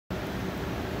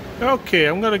Okay,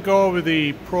 I'm going to go over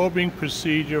the probing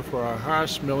procedure for our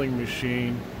Haas milling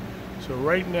machine. So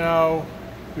right now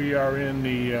we are in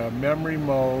the memory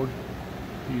mode.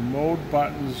 The mode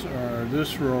buttons are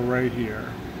this row right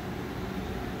here.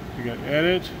 You got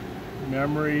edit,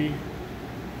 memory,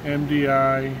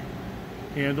 MDI,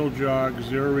 handle jog,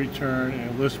 zero return,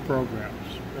 and list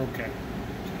programs. Okay.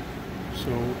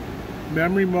 So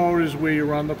memory mode is where you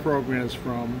run the programs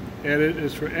from. Edit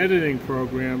is for editing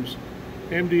programs.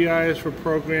 MDI is for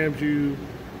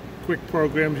quick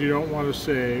programs you don't want to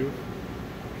save.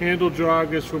 Handle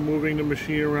jog is for moving the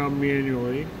machine around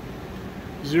manually.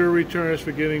 Zero return is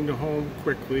for getting to home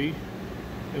quickly.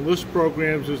 And list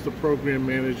programs is the program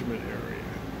management area.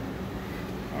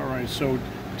 Alright, so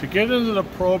to get into the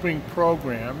probing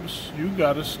programs, you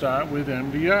got to start with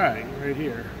MDI right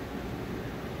here.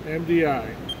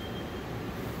 MDI.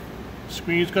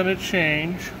 Screen's going to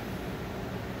change.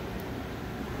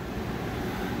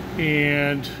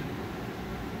 And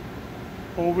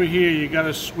over here you got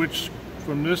to switch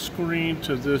from this screen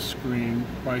to this screen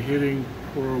by hitting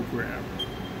program.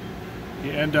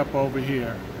 You end up over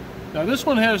here. Now this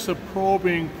one has the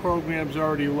probing programs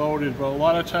already loaded, but a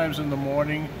lot of times in the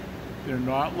morning they're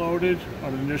not loaded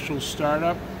on initial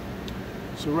startup.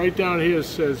 So right down here it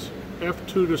says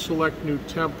F2 to select new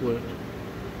template.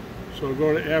 So I'll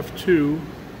go to F2,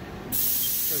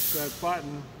 press that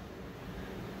button.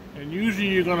 And usually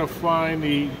you're going to find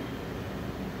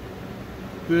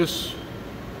this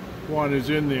one is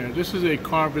in there. This is a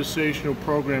conversational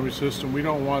programming system. We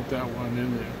don't want that one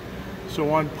in there. So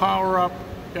on power up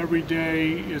every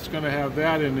day, it's going to have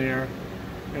that in there.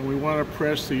 And we want to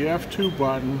press the F2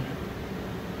 button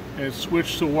and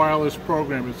switch to wireless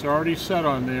program. It's already set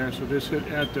on there, so just hit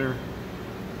enter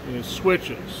and it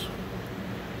switches.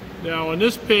 Now on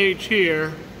this page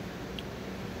here,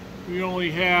 we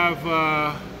only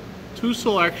have two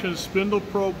selections, spindle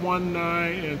probe 1,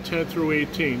 9, and 10 through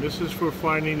 18. This is for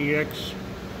finding the X,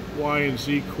 Y, and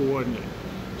Z coordinate.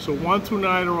 So 1 through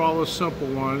 9 are all the simple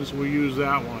ones. We use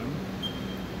that one.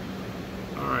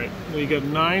 Alright, then you get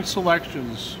 9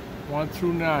 selections, 1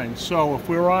 through 9. So if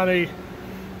we're on a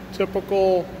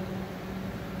typical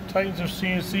Titans of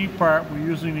CNC part, we're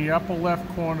using the upper left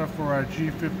corner for our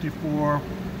G54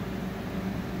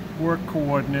 work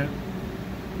coordinate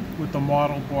with the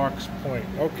model box point.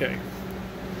 Okay,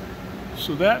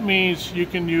 so that means you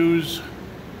can use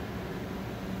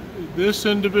this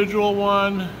individual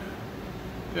one,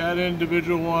 that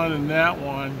individual one, and that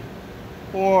one,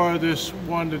 or this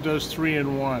one that does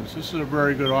 3-in-1s. This is a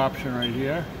very good option right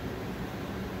here.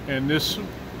 And this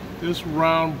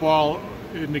round ball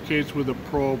indicates where the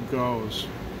probe goes.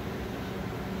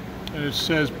 And it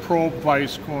says probe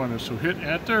vice corner. So hit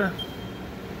enter,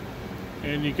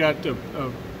 and you got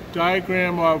a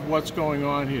diagram of what's going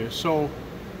on here. So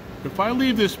if I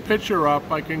leave this picture up,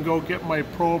 I can go get my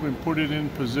probe and put it in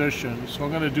position. So I'm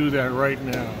going to do that right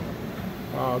now.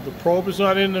 The probe is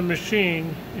not in the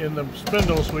machine, in the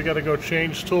spindle, so we got to go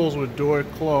change tools with door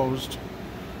closed.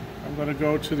 I'm going to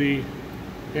go to the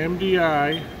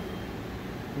MDI.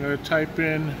 I'm going to type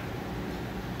in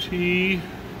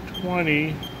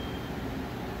T20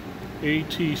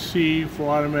 ATC for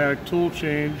automatic tool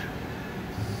change.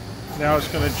 Now it's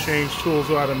going to change tools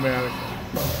automatically.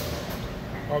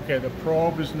 Okay, the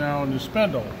probe is now in the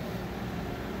spindle.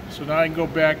 So now I can go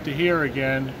back to here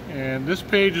again, and this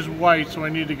page is white, so I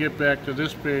need to get back to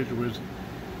this page with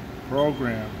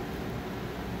program.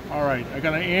 Alright, I'm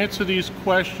going to answer these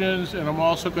questions, and I'm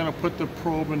also going to put the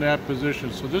probe in that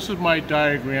position. So this is my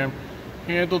diagram,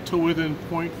 handle to within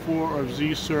 0.4 of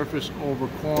Z surface over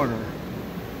corner.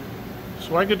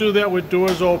 So I can do that with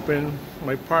doors open,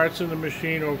 my parts in the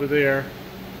machine over there.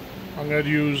 I'm going to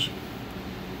use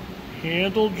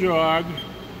handle jog,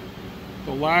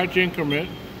 the large increment,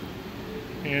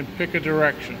 and pick a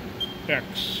direction,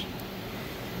 X.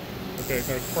 Okay, I'm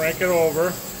going to crank it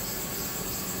over.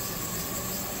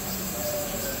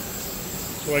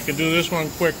 So I can do this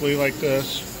one quickly like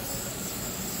this.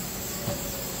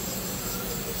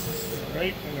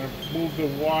 Alright, I'm going to move the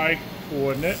Y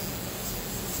coordinate.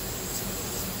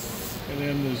 And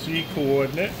then the Z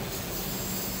coordinate.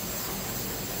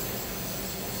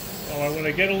 Now when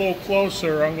I get a little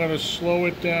closer, I'm going to slow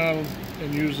it down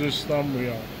and use this thumb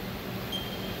wheel.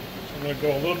 So I'm going to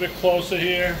go a little bit closer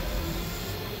here.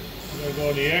 I'm going to go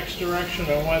in the X direction.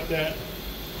 I want that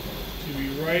to be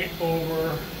right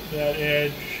over that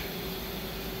edge.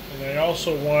 And I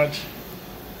also want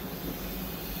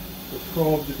the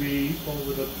probe to be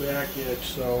over the back edge.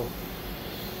 So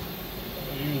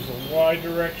use the Y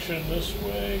direction this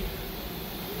way.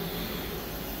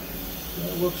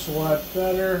 That looks a lot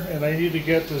better, and I need to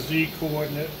get the Z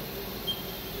coordinate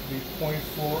be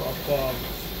 0.4 above.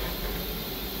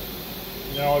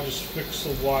 Now I'll just fix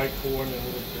the Y coordinate a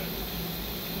little bit.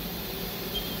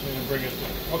 And bring it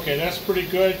down. Okay, that's pretty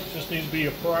good. Just needs to be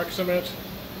approximate.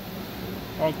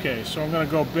 Okay, so I'm going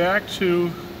to go back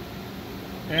to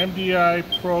MDI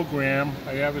program.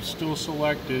 I have it still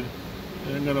selected.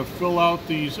 And I'm going to fill out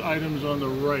these items on the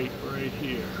right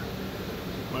here.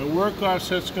 My work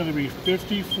offset's going to be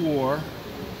 54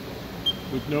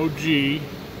 with no G.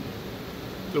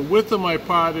 The width of my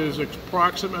part is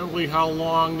approximately how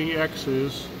long the X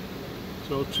is.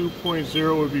 So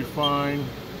 2.0 would be fine.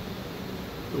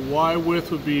 The Y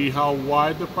width would be how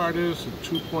wide the part is. So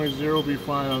 2.0 would be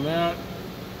fine on that.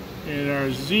 And our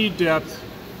Z depth,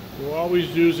 we're always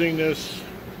using this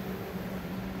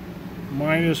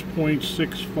minus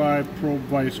 0.65 probe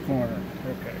vice corner.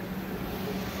 Okay.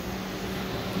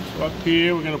 So up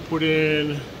here we're going to put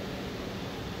in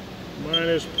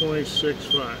minus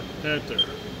 0.65. Enter.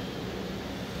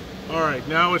 Alright,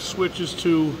 now it switches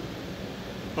to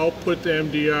output the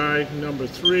MDI number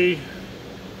 3.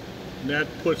 And that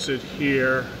puts it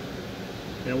here.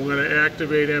 And we're going to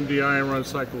activate MDI and run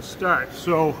cycle start.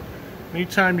 So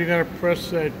anytime you're going to press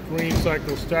that green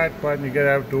cycle start button, you got to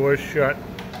have doors shut.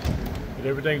 But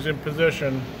everything's in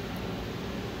position.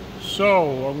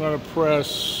 So I'm going to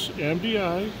press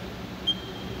MDI.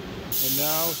 And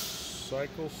now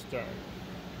cycle start.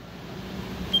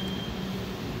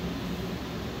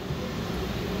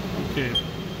 Okay,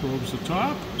 probes the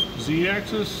top,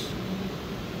 Z-axis,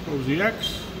 probes the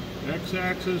X,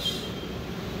 X-axis,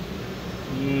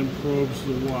 and probes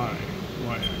the Y,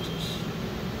 Y-axis.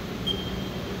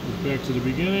 Back to the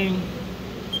beginning,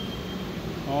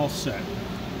 all set.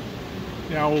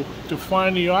 Now, to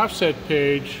find the offset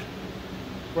page,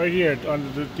 right here,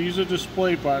 under these are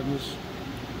display buttons,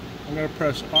 I'm going to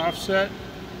press offset,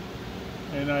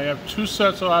 and I have two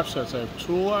sets of offsets. I have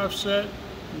tool offset,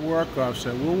 work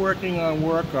offset. We're working on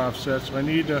work offset, so I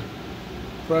need to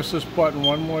press this button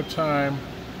one more time.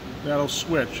 That'll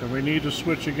switch. And we need to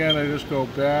switch again, I just go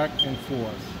back and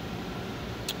forth.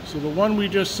 So the one we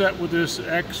just set with this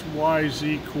X, Y,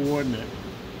 Z coordinate.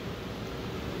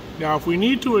 Now if we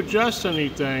need to adjust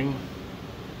anything,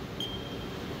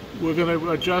 we're going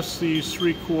to adjust these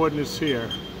three coordinates here.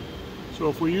 So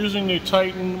if we're using the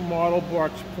Titan model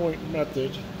box point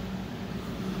method,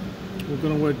 we're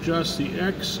going to adjust the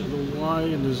X, the Y,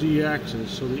 and the Z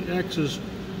axis. So the X is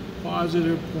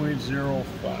positive 0.05.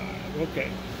 Okay.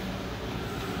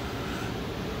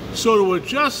 So to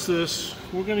adjust this,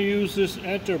 we're going to use this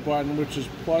enter button, which is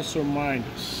plus or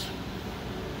minus.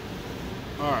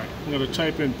 Alright, I'm going to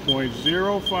type in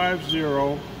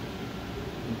 0.050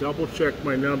 and double check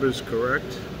my numbers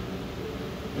correct.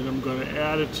 And I'm going to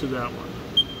add it to that one.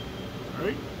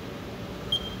 Alright.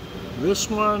 This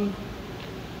one,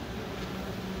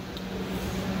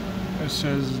 it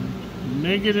says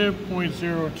negative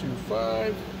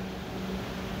 0.025.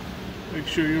 Make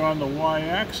sure you're on the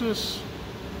Y-axis.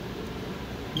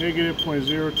 Negative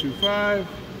 0.025.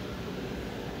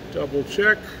 Double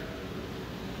check.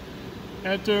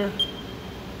 Enter.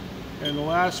 And the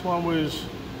last one was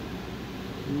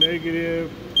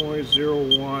negative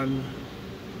 0.01.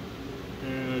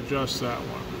 And adjust that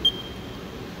one.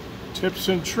 Tips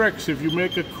and tricks. If you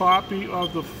make a copy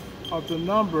of the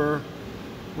number,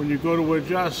 when you go to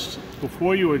adjust,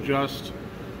 before you adjust,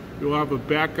 you'll have a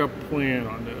backup plan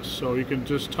on this. So you can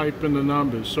just type in the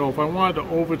numbers. So if I wanted to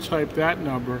overtype that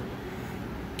number,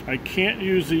 I can't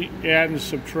use the add and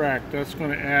subtract. That's going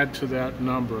to add to that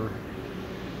number.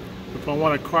 If I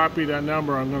want to copy that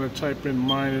number, I'm going to type in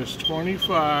minus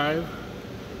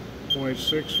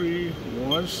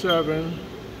 25.6317,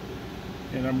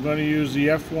 and I'm going to use the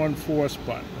F1 force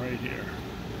button right here.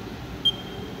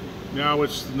 Now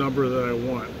it's the number that I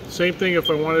want. Same thing if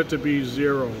I want it to be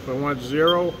 0. If I want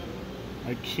 0,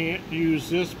 I can't use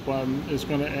this button. It's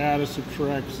going to add or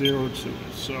subtract 0 to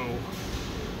it. So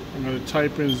I'm going to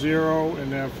type in 0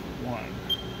 and F1.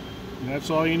 And that's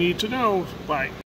all you need to know. Bye.